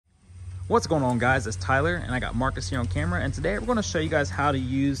What's going on, guys? It's Tyler and I got Marcus here on camera, and today we're going to show you guys how to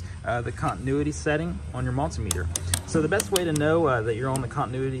use the continuity setting on your multimeter. So the best way to know that you're on the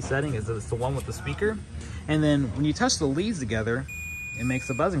continuity setting is that it's the one with the speaker, and then when you touch the leads together it makes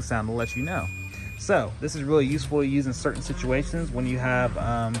a buzzing sound to let you know. So this is really useful to use in certain situations when you have,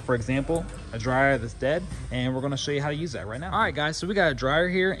 for example, a dryer that's dead, and we're going to show you how to use that right now. All right, guys, so we got a dryer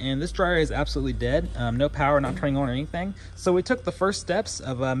here, and this dryer is absolutely dead. No power, not turning on or anything. So we took the first steps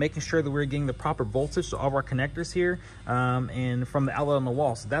of making sure that we're getting the proper voltage to all of our connectors here and from the outlet on the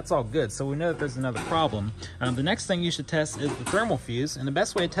wall. So that's all good. So we know that there's another problem. The next thing you should test is the thermal fuse, and the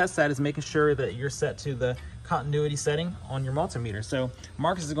best way to test that is making sure that you're set to the continuity setting on your multimeter. So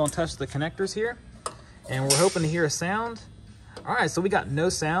Marcus is going to touch the connectors here, and we're hoping to hear a sound. All right, so we got no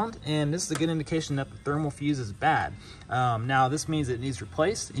sound, and this is a good indication that the thermal fuse is bad. Now this means it needs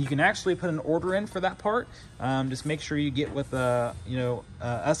replaced, and you can actually put an order in for that part. Just make sure you get with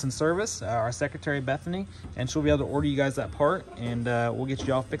us in service, our secretary Bethany, and she'll be able to order you guys that part, and we'll get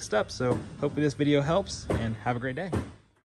you all fixed up. So hopefully this video helps, and have a great day.